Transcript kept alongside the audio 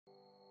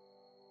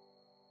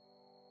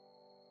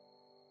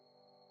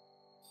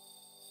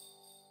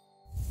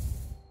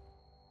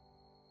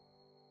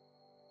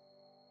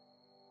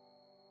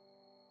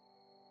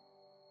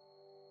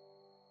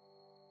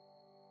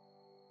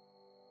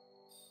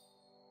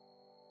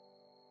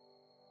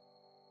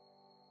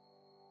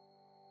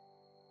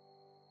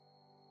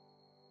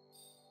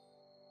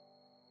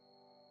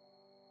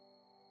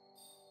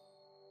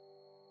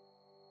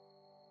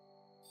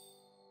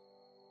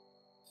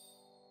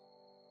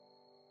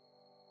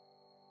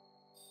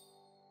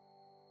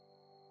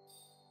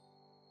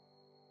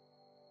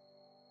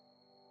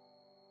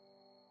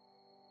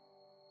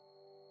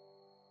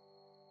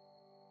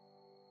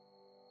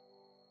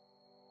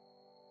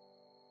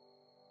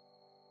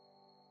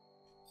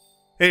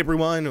Hey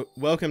everyone,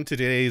 welcome to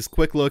today's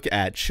quick look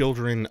at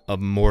Children of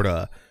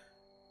Morta.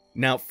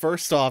 Now,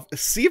 first off,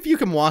 see if you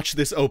can watch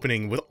this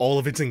opening with all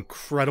of its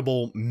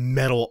incredible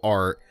metal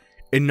art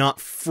and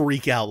not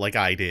freak out like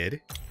I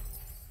did.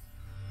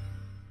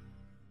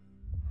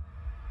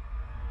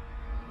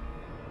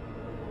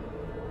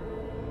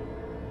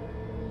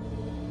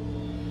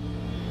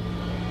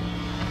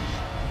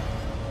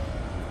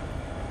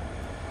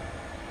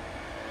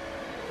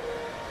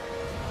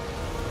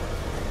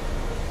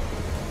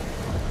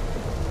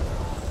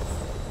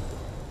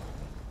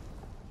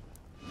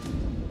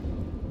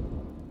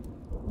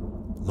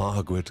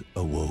 Margaret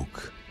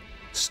awoke,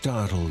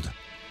 startled,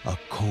 a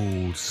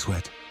cold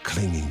sweat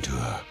clinging to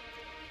her.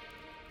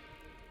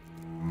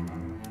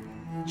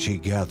 She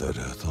gathered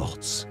her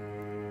thoughts.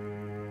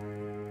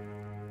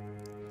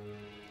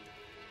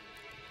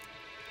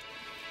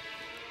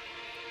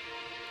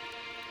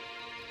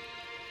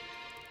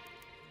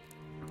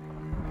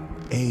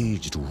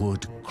 Aged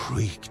wood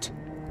creaked,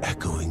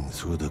 echoing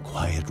through the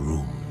quiet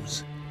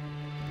rooms.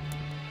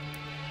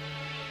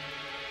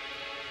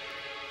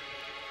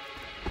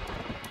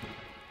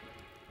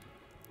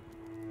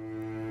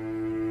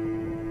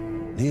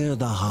 Near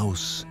the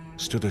house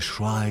stood a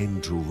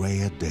shrine to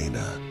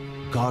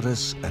Harrietha,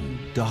 goddess and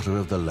daughter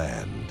of the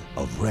land,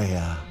 of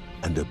Rhea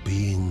and a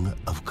being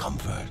of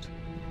comfort.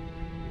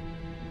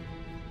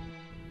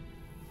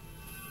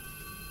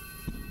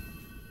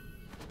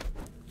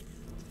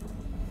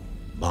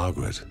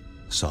 Margaret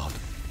sought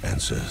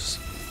answers.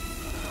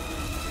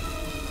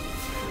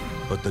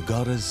 But the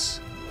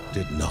goddess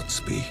did not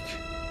speak.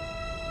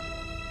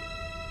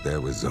 There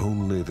was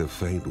only the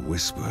faint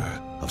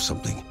whisper of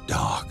something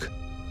dark,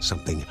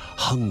 something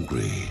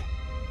hungry.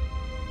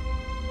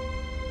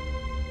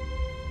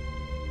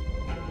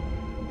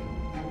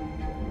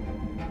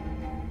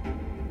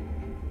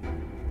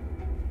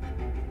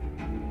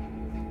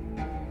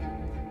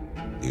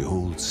 The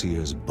old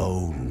seer's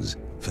bones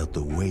felt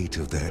the weight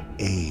of their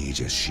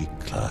age as she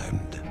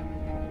climbed.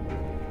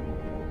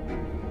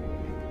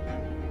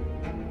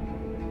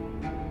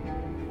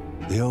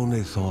 The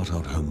only thought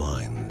on her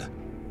mind,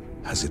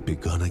 has it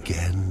begun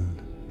again?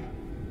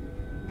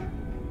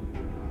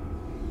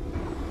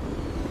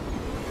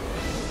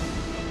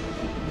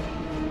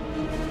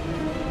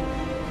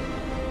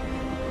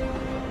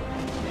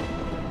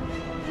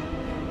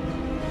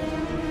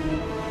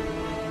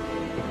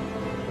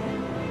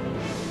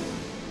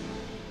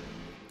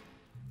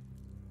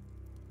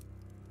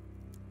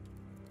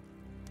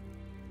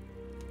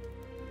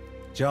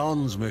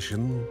 John's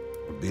mission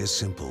would be a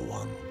simple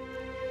one.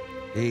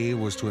 He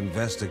was to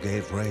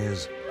investigate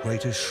Rhea's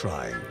greatest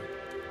shrine.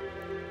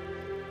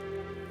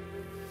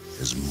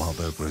 His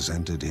mother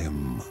presented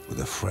him with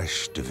a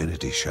fresh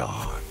divinity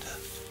shard.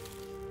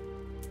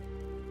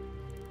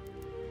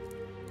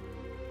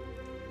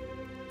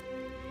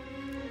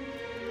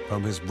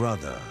 From his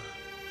brother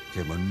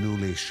came a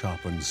newly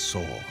sharpened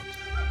sword.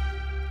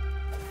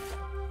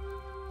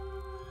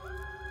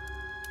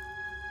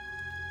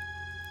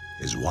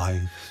 His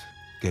wife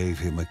gave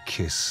him a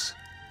kiss,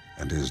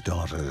 and his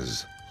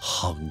daughter's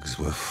hugs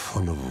were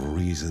full of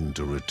reason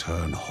to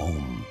return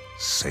home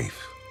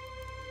safe.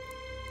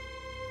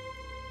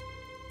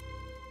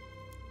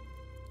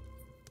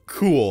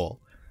 Cool.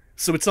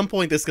 So at some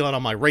point this got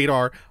on my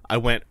radar. I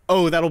went,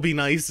 oh, that'll be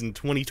nice in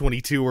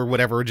 2022 or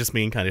whatever, just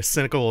being kind of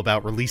cynical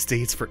about release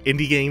dates for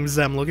indie games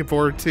I'm looking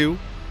forward to.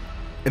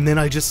 And then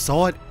I just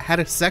saw it had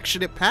a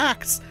section at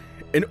PAX,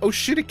 and oh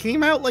shit, it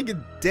came out like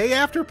a day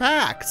after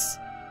PAX.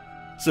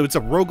 So it's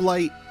a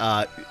roguelite,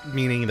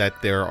 meaning that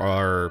there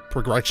are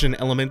progression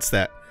elements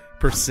that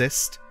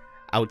persist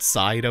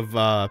outside of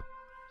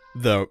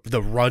the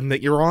run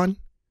that you're on.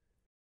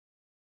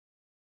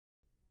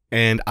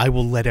 And I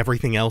will let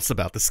everything else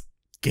about this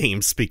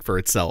game speak for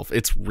itself.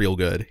 It's real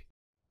good.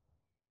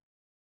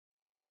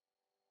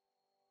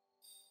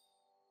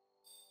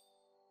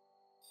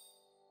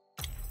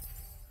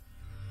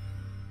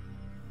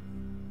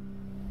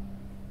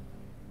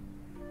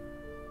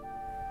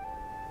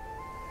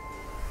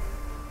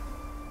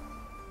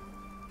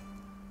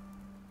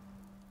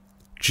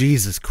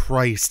 Jesus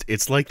Christ,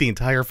 it's like the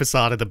entire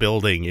facade of the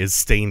building is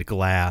stained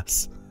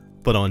glass,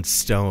 but on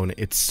stone.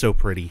 It's so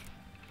pretty.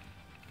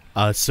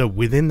 So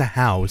within the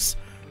house,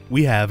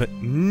 we have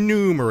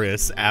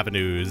numerous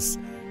avenues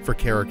for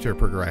character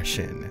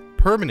progression.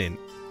 Permanent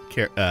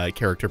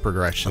character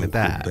progression at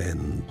that. Uncle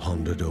Ben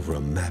pondered over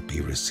a map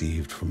he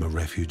received from a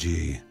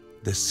refugee.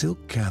 The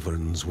Silk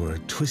Caverns were a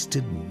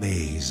twisted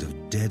maze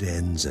of dead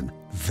ends and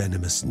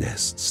venomous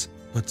nests.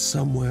 But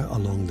somewhere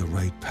along the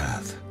right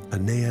path, a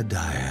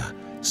Neadaya,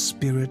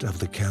 spirit of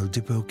the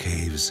Caldipo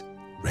Caves,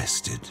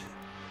 rested.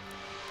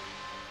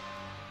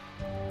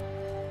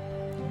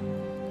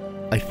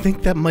 I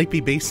think that might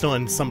be based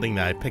on something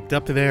that I picked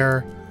up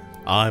there.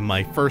 On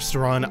my first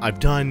run,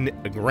 I've done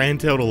a grand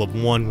total of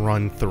 1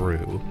 run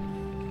through.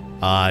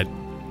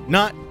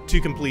 Not to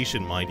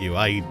completion, mind you.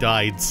 I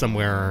died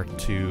somewhere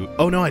to...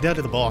 Oh no, I died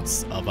to the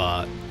boss of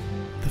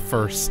the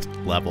first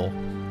level.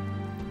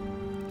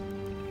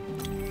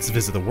 Let's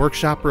visit the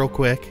workshop real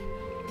quick.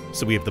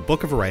 So we have the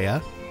Book of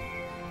Rhea,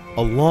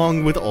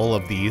 along with all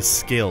of these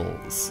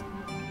skills.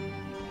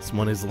 This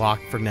one is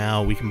locked for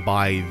now. We can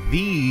buy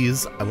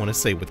these, I want to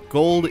say with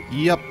gold.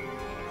 Yep.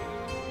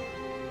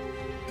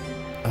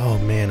 Oh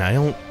man, I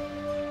don't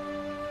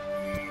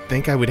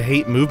think I would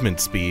hate movement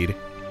speed.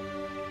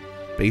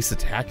 Base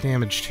attack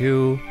damage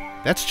too.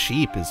 That's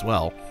cheap as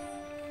well.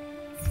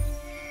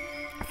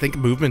 I think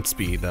movement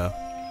speed though.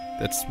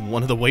 That's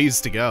one of the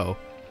ways to go.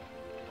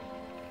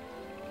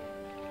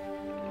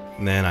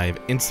 And then I have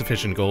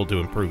insufficient gold to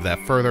improve that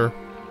further.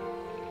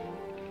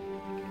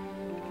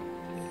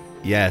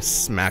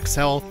 Yes, max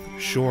health,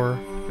 sure.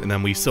 And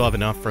then we still have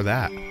enough for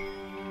that.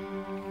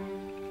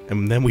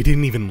 And then we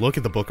didn't even look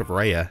at the Book of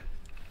Rhea,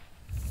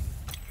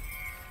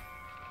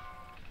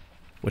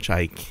 which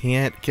I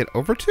can't get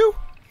over to?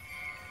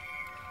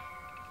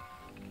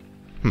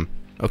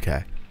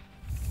 Okay.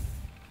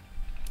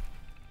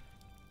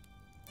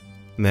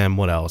 And then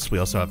what else? We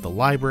also have the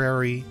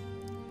library,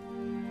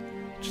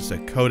 just a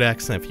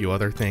codex and a few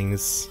other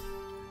things.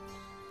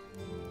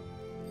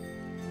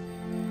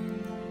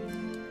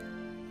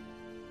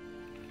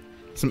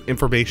 Some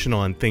information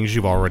on things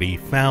you've already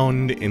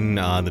found in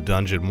the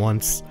dungeon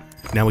once.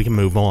 Now we can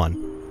move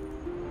on.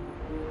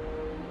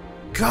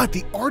 God,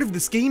 the art of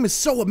this game is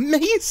so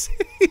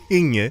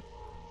amazing!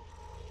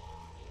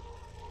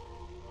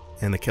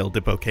 And the Kel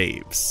Dippo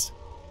Caves.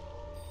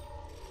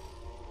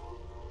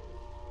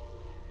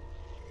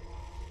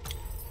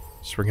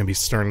 So we're going to be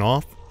starting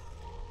off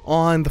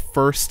on the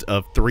first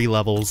of 3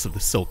 levels of the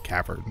Silk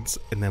Caverns.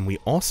 And then we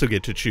also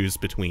get to choose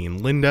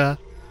between Linda,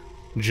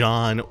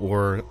 John,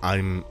 or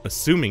I'm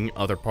assuming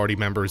other party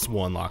members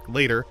will unlock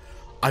later.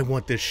 I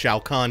want this Shao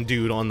Kahn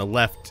dude on the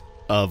left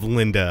of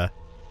Linda.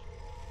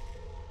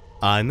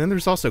 And then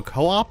there's also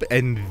co-op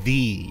and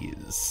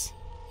these.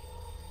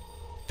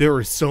 There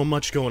is so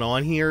much going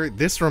on here.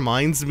 This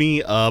reminds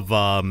me of,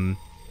 oh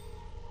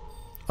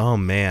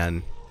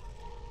man,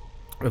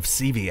 of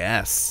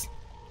CVS.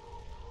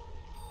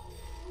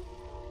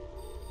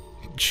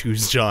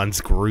 Choose John's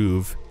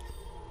Groove.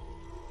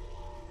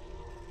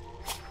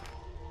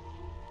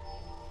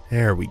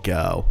 There we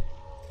go.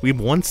 We have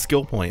 1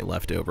 skill point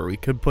left over. We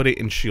could put it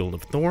in Shield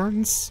of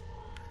Thorns.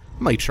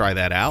 Might try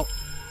that out.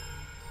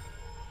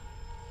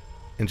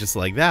 And just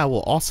like that,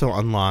 we'll also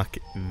unlock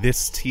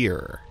this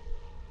tier.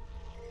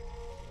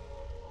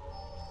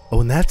 Oh,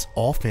 and that's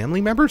all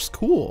family members?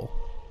 Cool.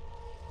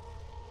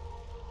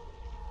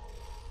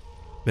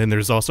 Then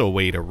there's also a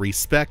way to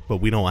respec, but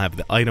we don't have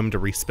the item to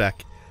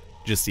respec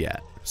just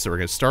yet. So we're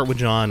going to start with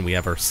John. We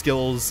have our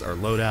skills, our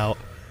loadout,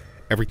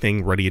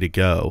 everything ready to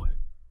go.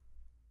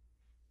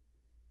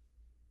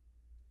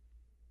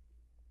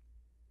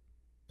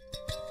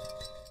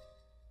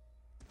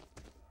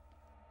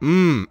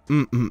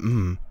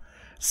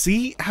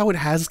 See how it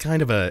has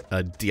kind of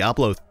a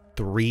Diablo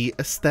 3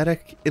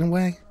 aesthetic in a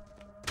way?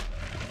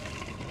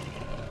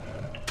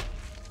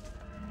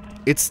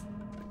 It's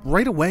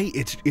right away.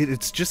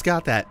 It's just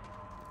got that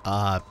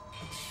that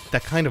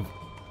kind of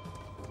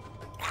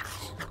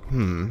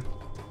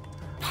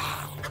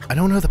I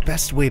don't know the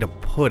best way to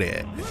put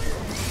it.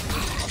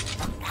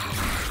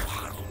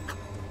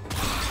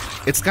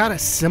 It's got a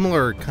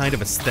similar kind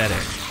of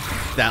aesthetic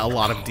that a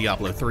lot of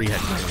Diablo 3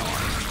 had going on.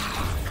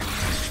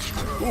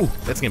 Ooh,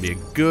 that's gonna be a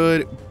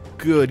good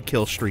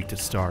kill streak to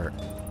start.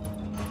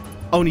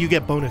 Oh, and you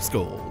get bonus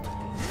gold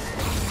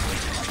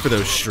for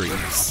those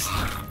streaks.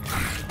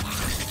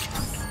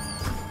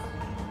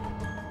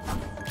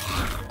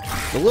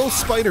 The little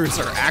spiders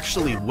are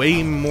actually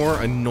way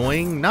more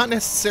annoying, not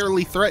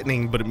necessarily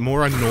threatening, but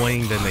more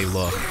annoying than they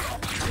look.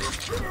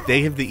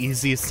 They have the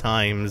easiest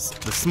times,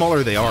 the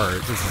smaller they are,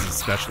 this is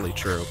especially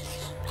true,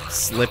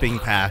 slipping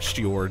past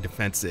your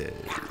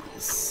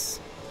defenses.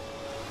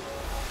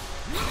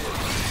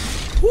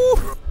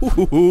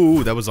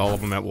 Woo! That was all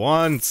of them at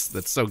once.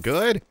 That's so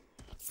good.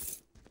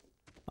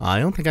 I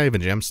don't think I have a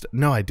gemstone.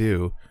 No, I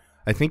do.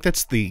 I think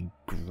that's the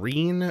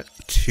green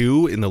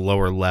 2 in the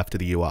lower left of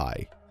the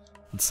UI.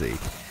 Let's see.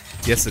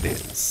 Yes, it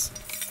is.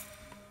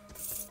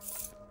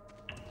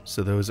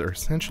 So those are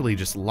essentially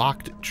just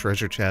locked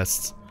treasure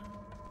chests.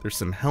 There's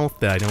some health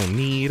that I don't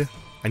need.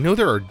 I know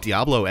there are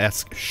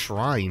Diablo-esque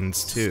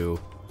shrines, too.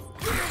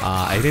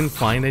 I didn't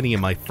find any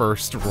in my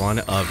first run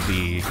of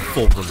the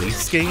full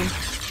release game,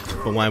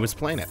 but when I was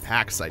playing at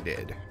PAX, I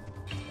did.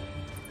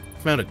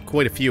 Found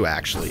quite a few,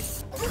 actually.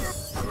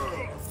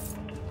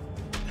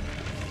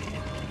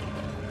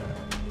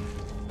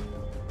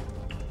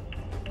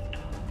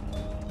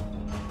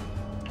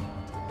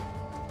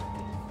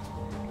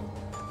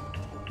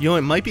 You know,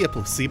 it might be a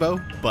placebo,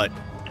 but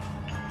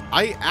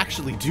I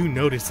actually do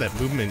notice that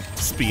movement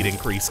speed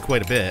increase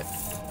quite a bit.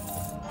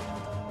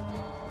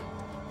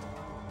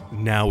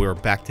 Now we're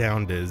back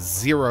down to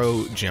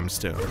 0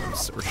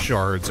 gemstones, or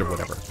shards, or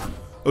whatever.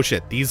 Oh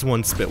shit, these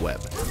ones spit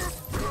web.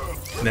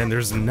 And then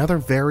there's another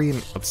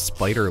variant of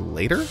spider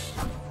later,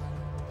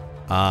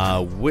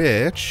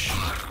 which...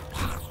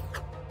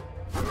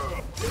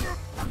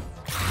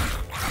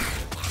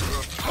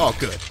 Oh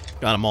good,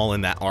 got them all in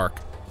that arc.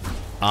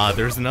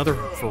 There's another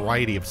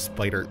variety of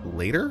spider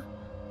later,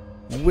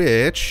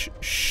 which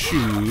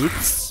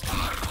shoots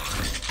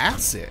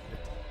acid.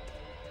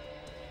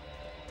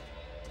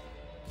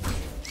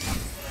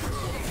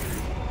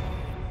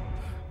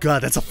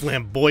 God, that's a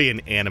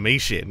flamboyant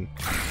animation.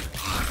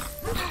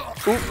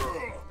 Ooh.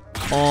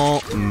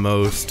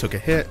 Almost took a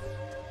hit.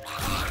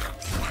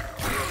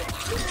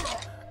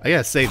 I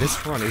gotta say,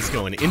 this run is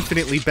going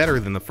infinitely better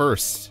than the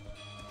first.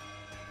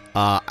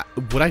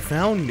 What I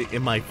found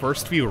in my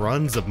first few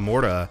runs of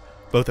Morta,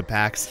 both at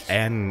PAX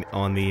and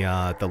on the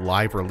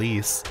live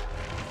release,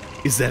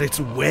 is that it's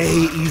way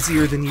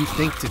easier than you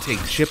think to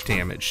take chip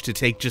damage. To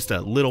take just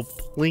a little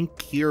plink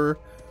here,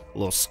 a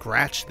little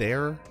scratch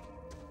there.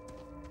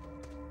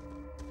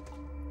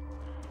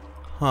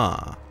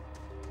 Huh.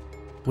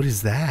 What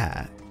is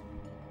that?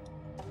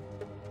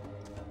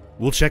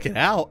 We'll check it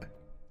out.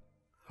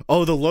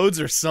 Oh, the loads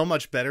are so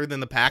much better than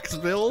the PAX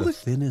build? The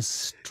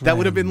thinnest that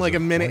would have been like a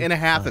strands of minute and a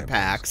half white at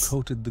PAX.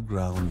 coated the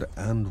ground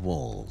and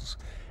walls,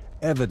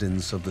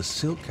 evidence of the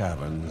Silk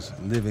Caverns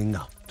living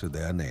up to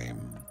their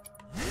name.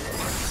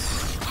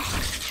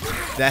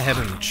 That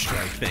Heaven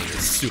Strike thing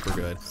is super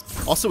good.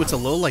 Also, it's a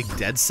little like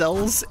Dead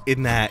Cells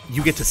in that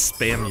you get to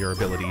spam your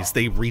abilities.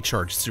 They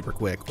recharge super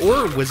quick.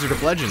 Or Wizard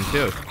of Legend,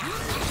 too.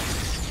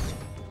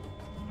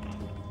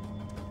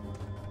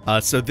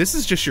 So this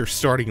is just your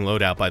starting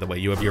loadout, by the way.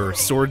 You have your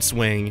sword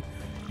swing,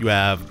 you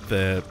have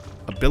the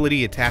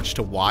ability attached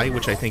to Y,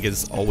 which I think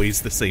is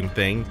always the same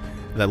thing,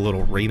 that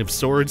little rain of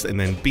swords, and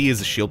then B is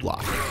a shield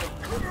block.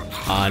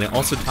 And it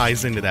also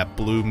ties into that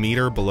blue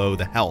meter below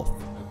the health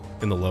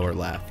in the lower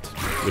left,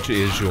 which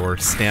is your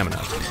stamina.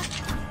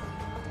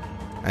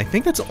 I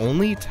think that's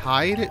only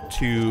tied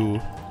to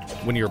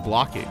when you're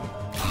blocking.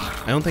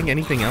 I don't think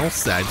anything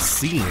else that I've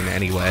seen,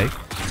 anyway,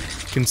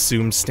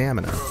 consumes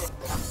stamina.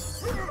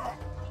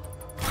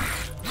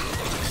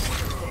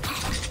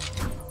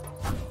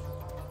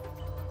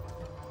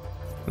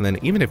 And then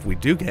even if we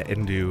do get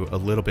into a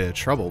little bit of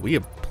trouble, we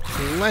have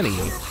plenty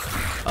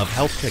of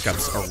health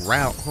pickups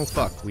around. Oh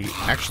fuck, we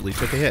actually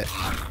took a hit.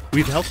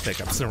 We have health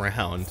pickups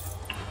around.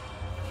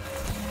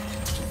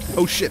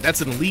 Oh shit,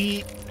 that's an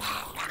elite.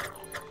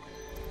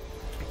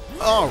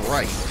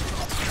 Alright.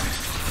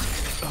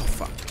 Oh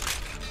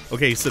fuck.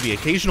 Okay, so the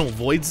occasional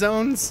void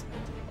zones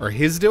are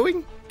his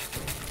doing?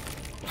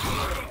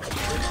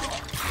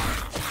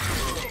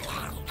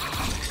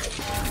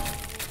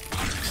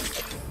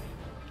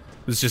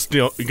 It's just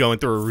going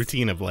through a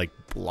routine of like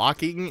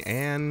blocking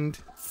and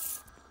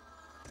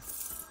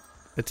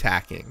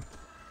attacking.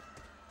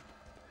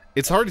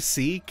 It's hard to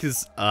see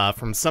because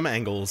from some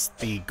angles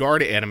the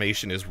guard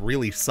animation is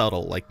really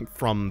subtle. Like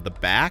from the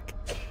back,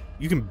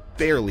 you can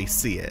barely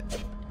see it.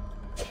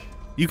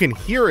 You can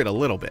hear it a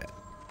little bit.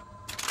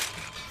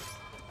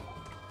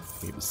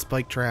 We have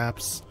spike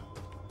traps.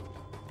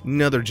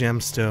 Another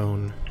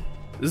gemstone.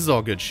 This is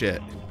all good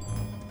shit.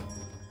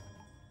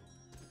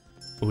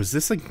 Oh, is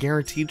this a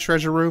guaranteed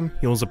treasure room?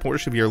 Heals a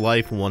portion of your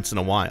life once in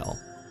a while.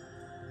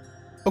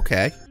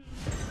 Okay.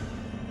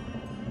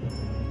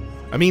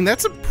 I mean,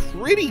 that's a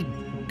pretty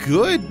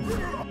good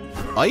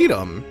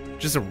item.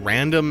 Just a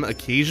random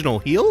occasional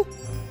heal?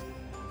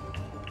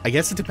 I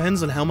guess it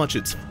depends on how much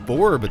it's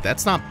for, but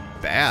that's not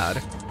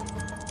bad.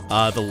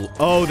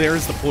 Oh,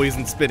 there's the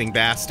poison spitting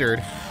bastard.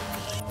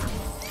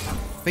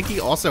 I think he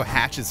also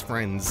hatches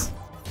friends.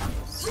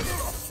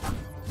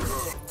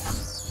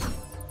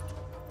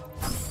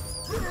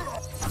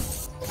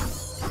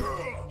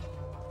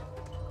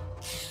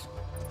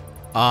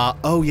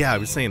 Oh yeah, I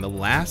was saying the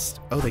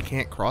last... Oh, they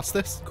can't cross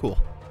this? Cool.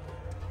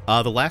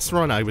 The last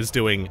run I was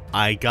doing,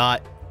 I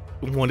got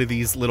one of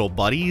these little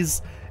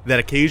buddies that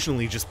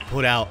occasionally just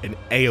put out an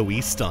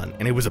AoE stun,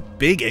 and it was a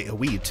big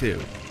AoE too.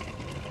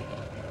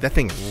 That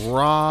thing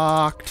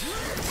rocked.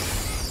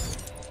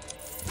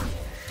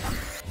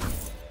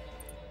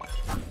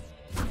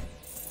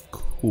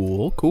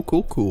 Cool, cool,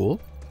 cool,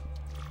 cool.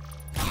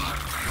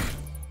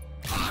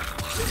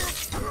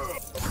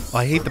 Oh,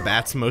 I hate the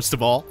bats most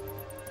of all.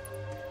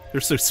 They're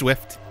so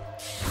swift.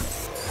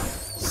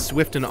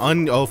 Swift and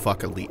oh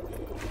fuck, elite.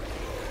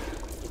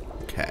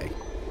 Okay.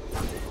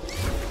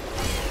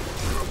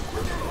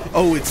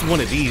 Oh, it's one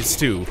of these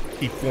too.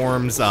 He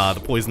forms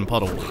the poison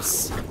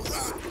puddles.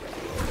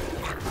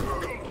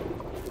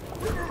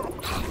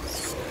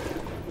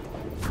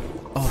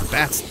 Oh, the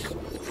bat's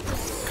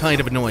kind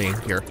of annoying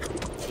here.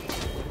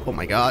 Oh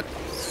my god.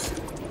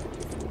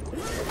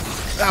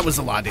 That was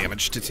a lot of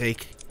damage to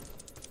take.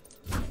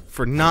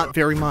 For not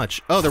very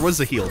much. Oh, there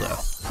was a heal though.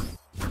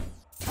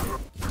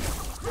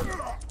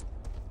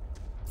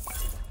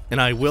 And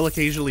I will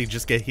occasionally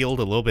just get healed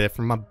a little bit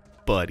from my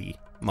buddy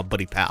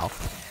pal.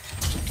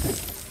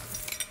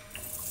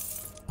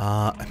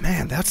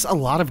 Man, that's a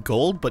lot of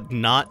gold, but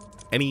not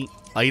any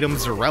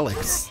items or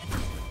relics.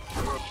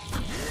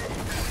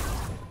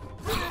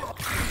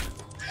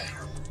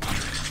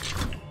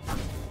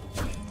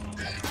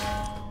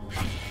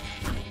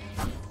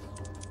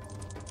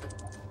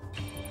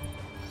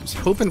 Just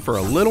hoping for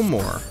a little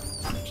more.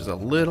 Just a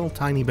little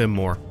tiny bit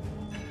more.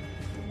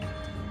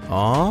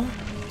 Aw.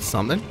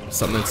 something.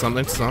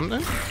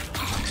 Something.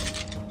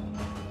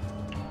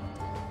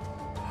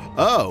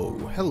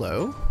 Oh,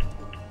 hello.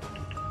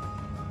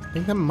 I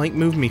think that might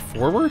move me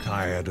forward.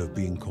 Tired of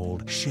being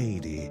called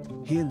shady,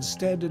 he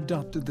instead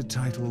adopted the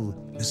title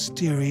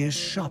Mysterious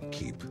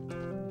Shopkeep.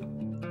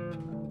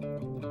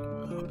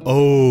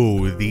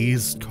 Oh,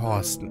 these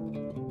cost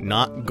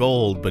not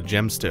gold, but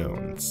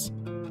gemstones.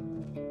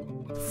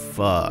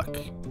 Fuck.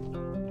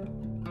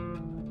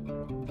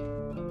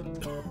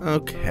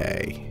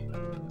 Okay.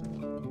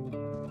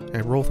 Can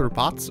I roll through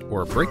pots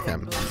or break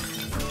them?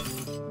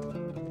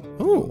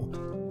 Oh,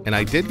 and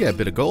I did get a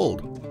bit of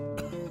gold.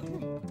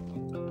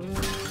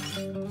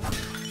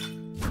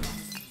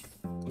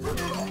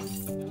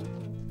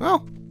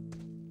 Well,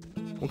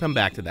 we'll come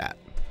back to that.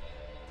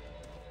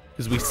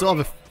 Because we still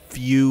have a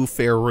few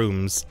fair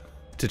rooms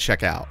to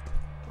check out.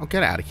 I'll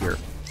get out of here.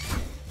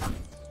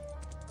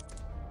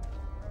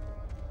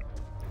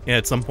 Yeah,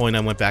 at some point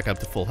I went back up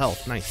to full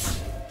health. Nice.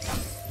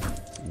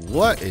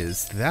 What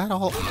is that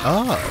all?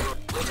 Oh.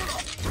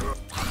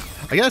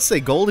 I gotta say,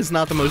 gold is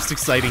not the most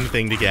exciting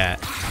thing to get.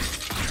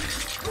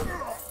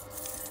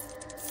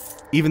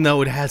 Even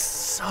though it has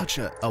such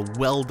a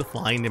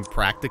well-defined and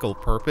practical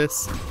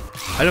purpose.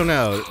 I don't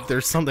know,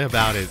 there's something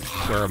about it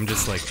where I'm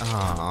just like,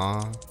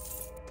 ah.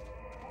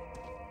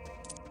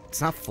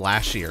 It's not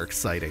flashy or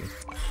exciting.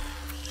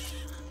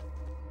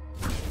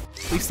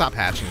 Please stop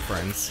hatching,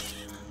 friends.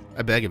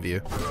 I beg of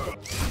you.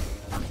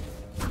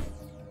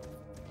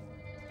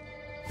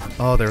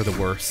 Oh, they're the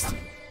worst.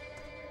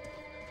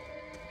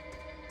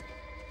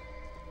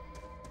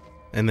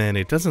 And then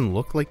it doesn't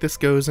look like this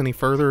goes any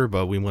further,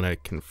 but we want to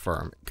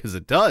confirm. Because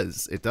it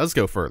does. It does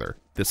go further.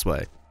 This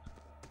way.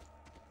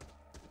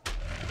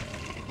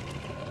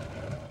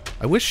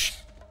 I wish,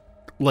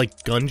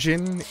 like,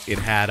 Gungeon, it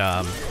had,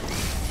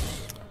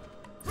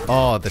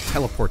 oh, the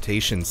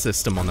teleportation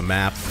system on the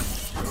map.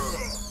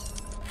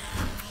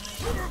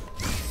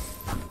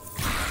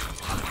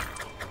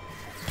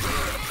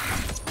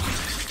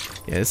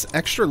 Yeah, this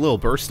extra little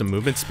burst of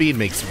movement speed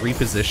makes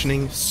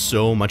repositioning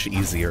so much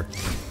easier.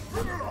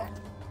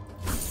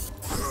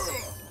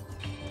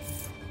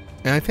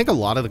 And I think a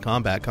lot of the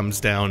combat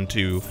comes down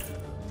to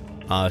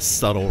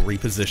subtle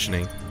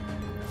repositioning.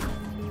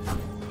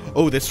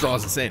 Oh, this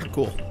draws us in.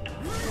 Cool.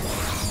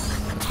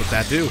 That's what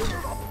that do.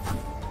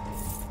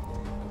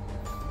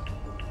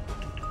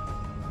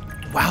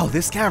 Wow,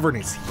 this cavern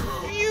is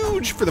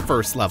huge for the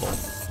first level.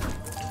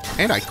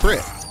 And I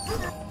crit.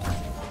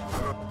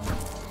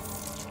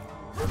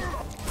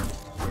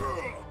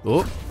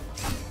 Oh.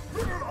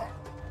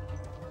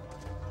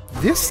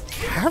 This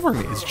cavern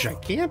is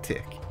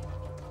gigantic.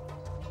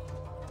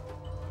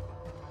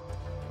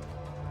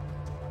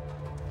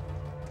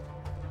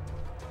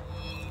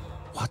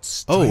 What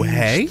strange oh,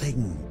 hey?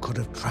 thing could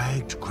have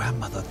dragged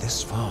grandmother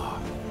this far?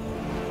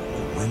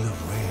 The will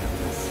of Rhea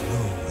will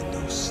flow in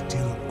those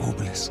still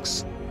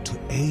obelisks to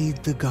aid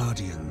the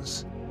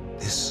Guardians.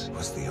 This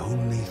was the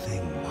only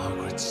thing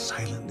Margaret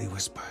silently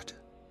whispered.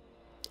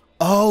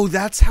 Oh,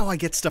 that's how I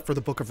get stuff for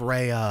the Book of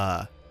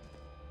Rhea.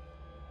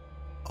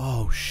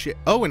 Oh, shit.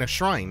 Oh, and a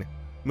shrine.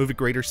 Move at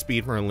greater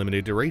speed for a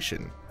limited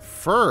duration.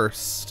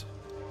 First,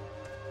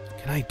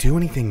 can I do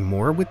anything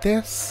more with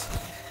this?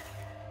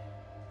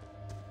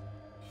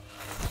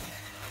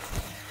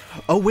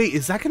 Oh, wait,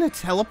 is that going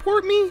to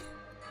teleport me?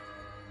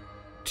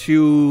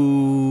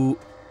 To...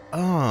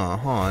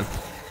 hold on.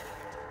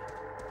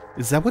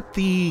 Is that what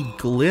the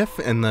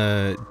glyph and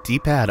the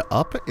D-pad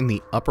up in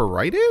the upper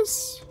right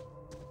is?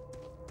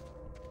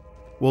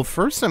 Well,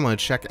 first I'm going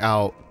to check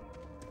out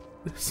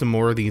some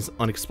more of these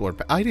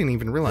unexplored... I didn't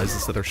even realize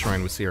this other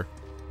shrine was here.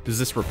 Does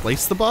this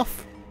replace the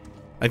buff?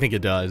 I think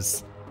it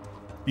does.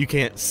 You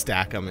can't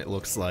stack them, it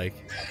looks like.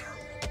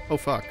 Oh,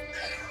 fuck.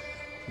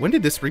 When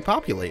did this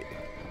repopulate?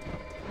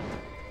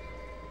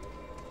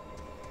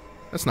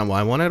 That's not what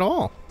I want at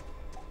all.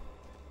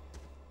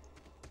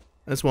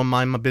 I just want to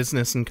mind my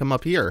business and come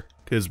up here,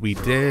 because we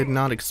did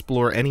not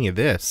explore any of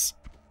this.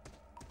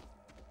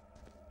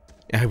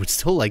 I would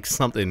still like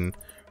something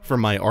for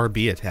my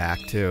RB attack,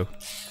 too.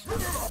 I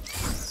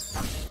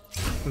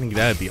think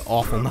that would be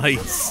awful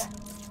nice.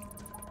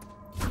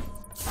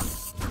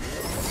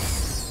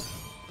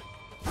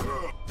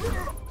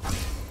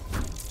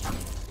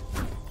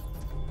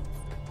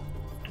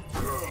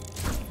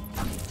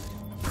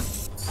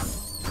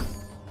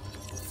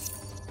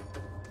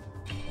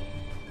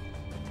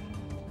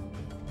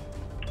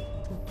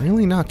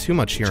 Really not too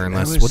much here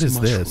unless, what is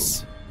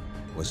this?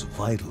 Was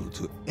vital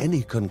to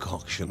any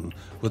concoction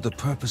with the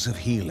purpose of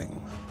healing.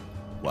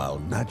 While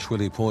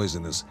naturally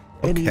poisonous,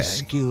 any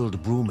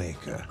skilled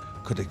brewmaker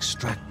could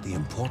extract the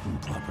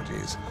important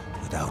properties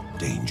without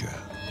danger.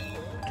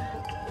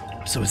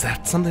 So is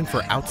that something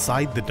for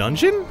outside the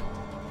dungeon?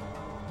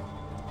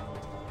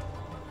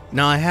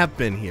 No, I have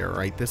been here,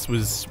 right? This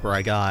was where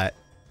I got...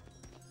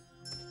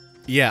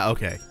 Yeah,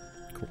 okay.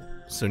 Cool.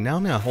 So now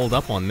I'm gonna hold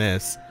up on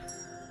this.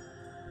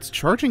 It's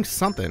charging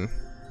something.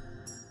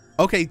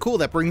 Okay, cool.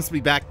 That brings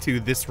me back to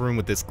this room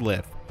with this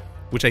glyph,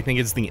 which I think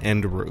is the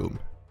end room.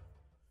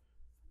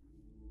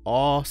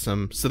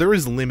 Awesome. So there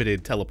is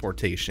limited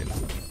teleportation.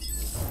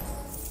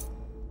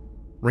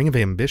 Ring of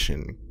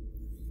Ambition.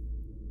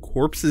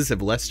 Corpses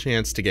have less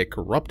chance to get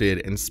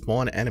corrupted and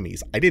spawn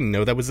enemies. I didn't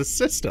know that was a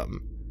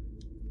system.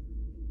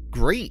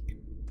 Great.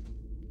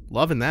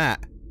 Loving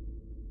that.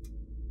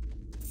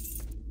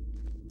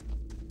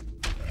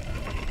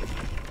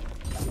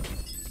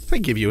 They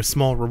give you a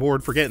small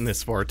reward for getting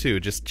this far too,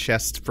 just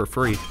chest for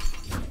free.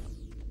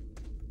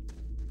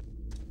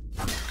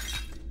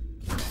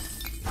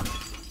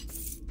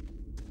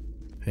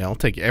 Yeah, I'll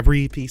take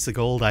every piece of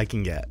gold I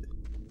can get.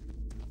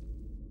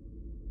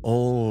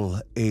 All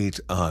 8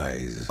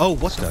 eyes. Oh,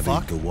 what the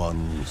fuck? The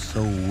one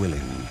so willing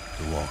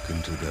to walk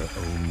into their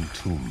own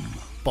tomb.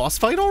 Boss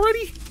fight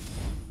already?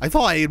 I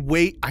thought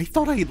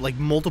I had like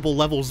multiple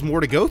levels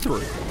more to go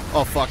through.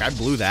 Oh fuck, I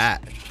blew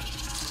that.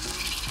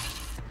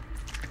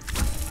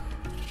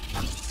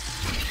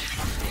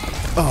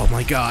 Oh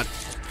my god.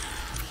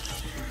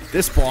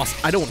 This boss,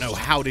 I don't know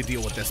how to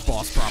deal with this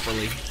boss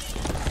properly.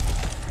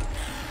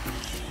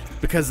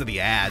 Because of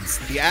the ads.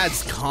 The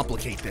ads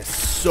complicate this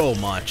so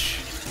much.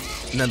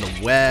 And then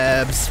the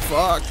webs,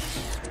 fuck.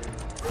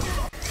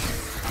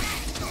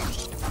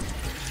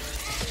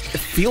 It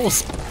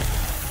feels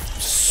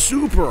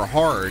super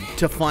hard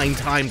to find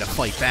time to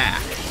fight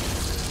back.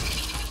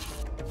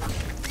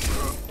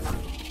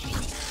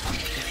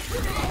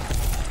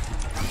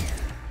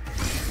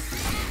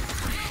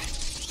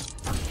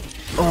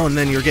 Oh, and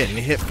then you're getting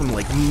hit from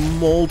like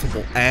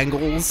multiple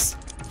angles.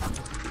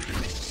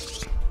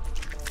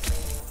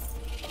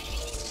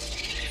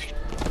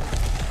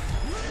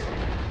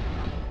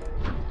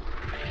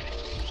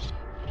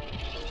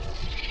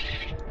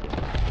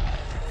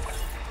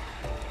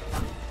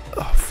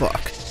 Oh,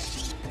 fuck.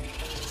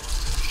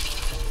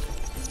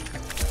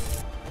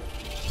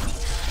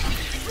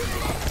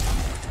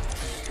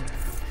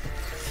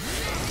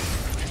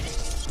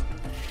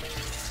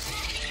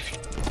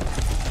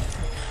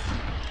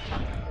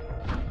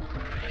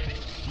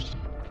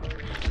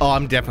 Oh,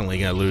 I'm definitely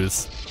gonna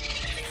lose.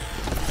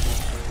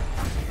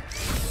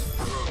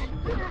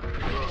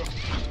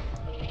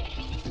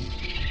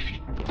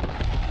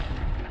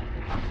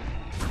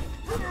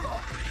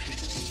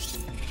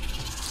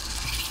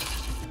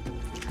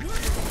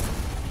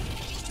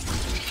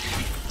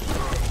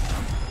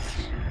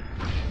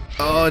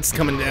 Oh, it's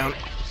coming down.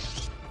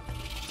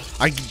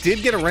 I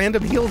did get a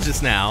random heal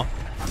just now,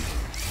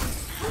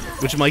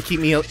 which might keep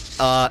me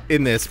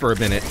in this for a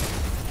minute.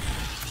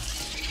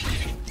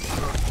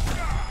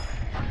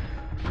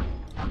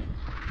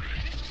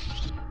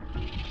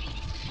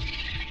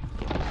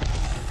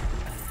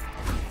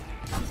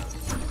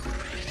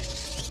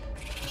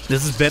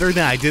 This is better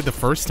than I did the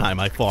first time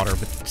I fought her,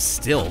 but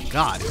still,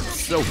 God,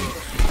 it's so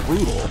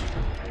brutal.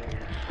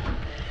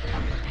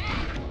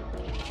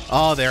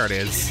 Oh, there it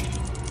is.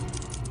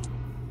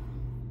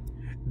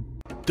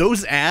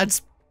 Those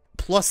ads,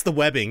 plus the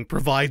webbing,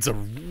 provides a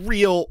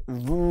real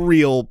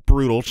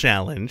brutal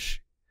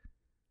challenge.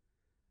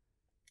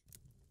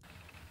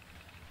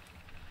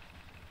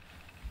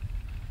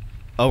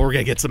 Oh, we're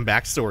gonna get some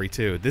backstory,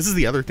 too. This is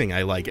the other thing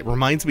I like. It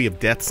reminds me of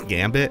Death's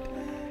Gambit.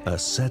 A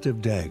set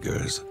of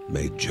daggers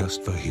made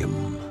just for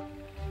him.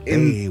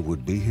 They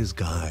would be his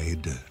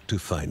guide to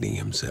finding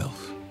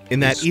himself. In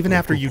that, even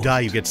after you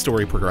die, you get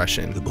story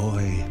progression. The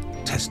boy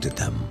tested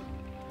them.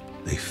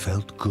 They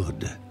felt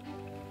good.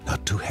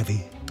 Not too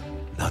heavy,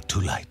 not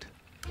too light.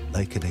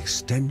 Like an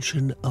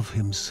extension of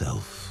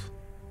himself.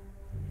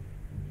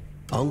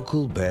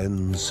 Uncle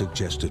Ben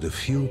suggested a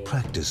few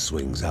practice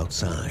swings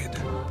outside.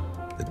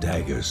 The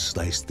daggers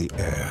sliced the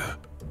air,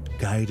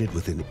 guided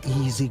with an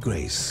easy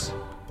grace.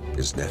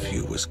 His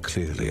nephew was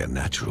clearly a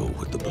natural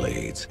with the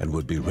blades and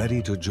would be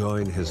ready to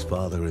join his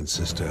father and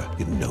sister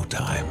in no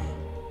time.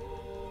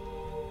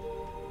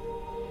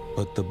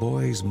 But the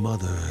boy's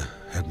mother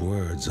had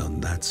words on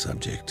that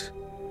subject.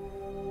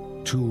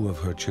 2 of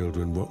her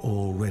children were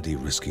already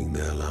risking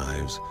their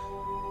lives,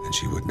 and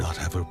she would not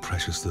have her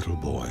precious little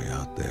boy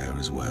out there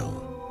as well.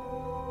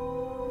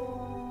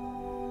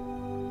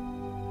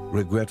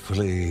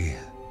 Regretfully,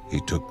 he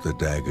took the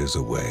daggers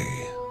away.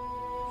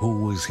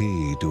 Who was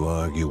he to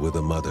argue with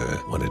a mother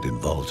when it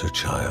involved her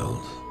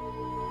child?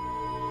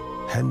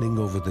 Handing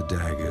over the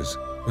daggers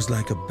was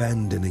like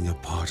abandoning a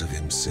part of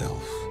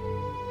himself.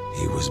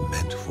 He was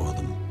meant for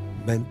them,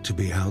 meant to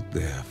be out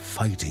there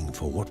fighting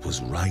for what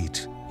was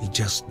right. He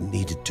just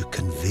needed to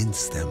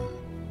convince them.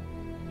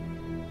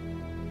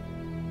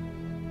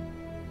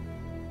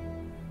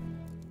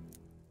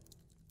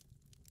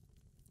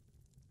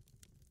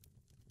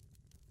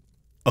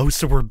 Oh,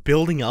 so we're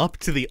building up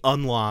to the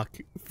unlock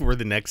for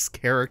the next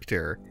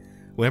character.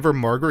 Whenever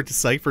Margaret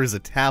deciphers a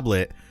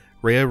tablet,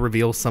 Rhea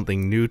reveals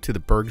something new to the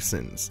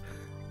Bergsons.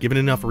 Given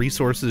enough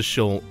resources,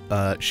 she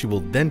will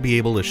then be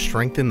able to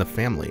strengthen the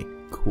family.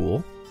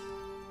 Cool.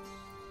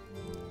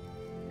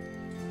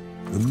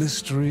 The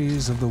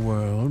mysteries of the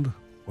world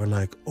were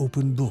like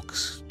open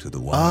books to the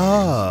wise.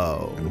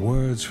 Oh. And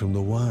words from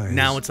the wise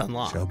now it's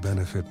unlocked. Shall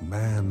benefit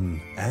man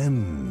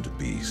and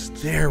beast.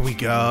 There we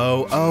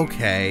go.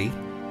 Okay.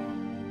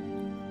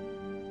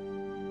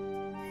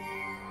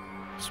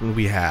 So what do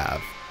we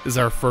have? This is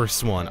our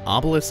first one.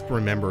 Obelisk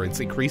Remembrance.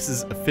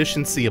 Increases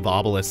efficiency of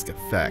obelisk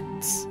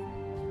effects.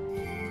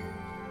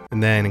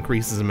 And then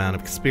increases amount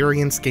of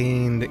experience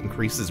gained.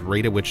 Increases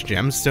rate at which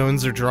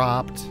gemstones are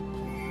dropped.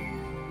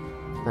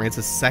 Grants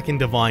a second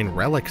divine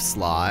relic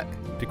slot.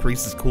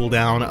 Decreases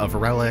cooldown of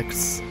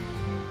relics.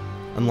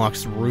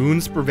 Unlocks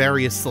runes for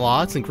various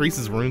slots.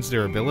 Increases runes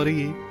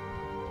durability.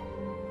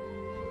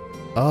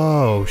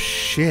 Oh,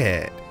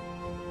 shit.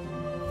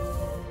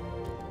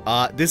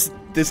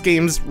 This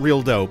game's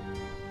real dope.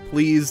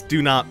 Please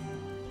do not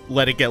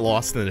let it get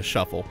lost in the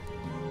shuffle.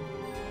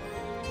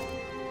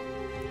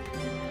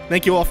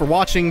 Thank you all for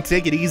watching.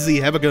 Take it easy.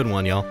 Have a good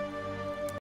one, y'all.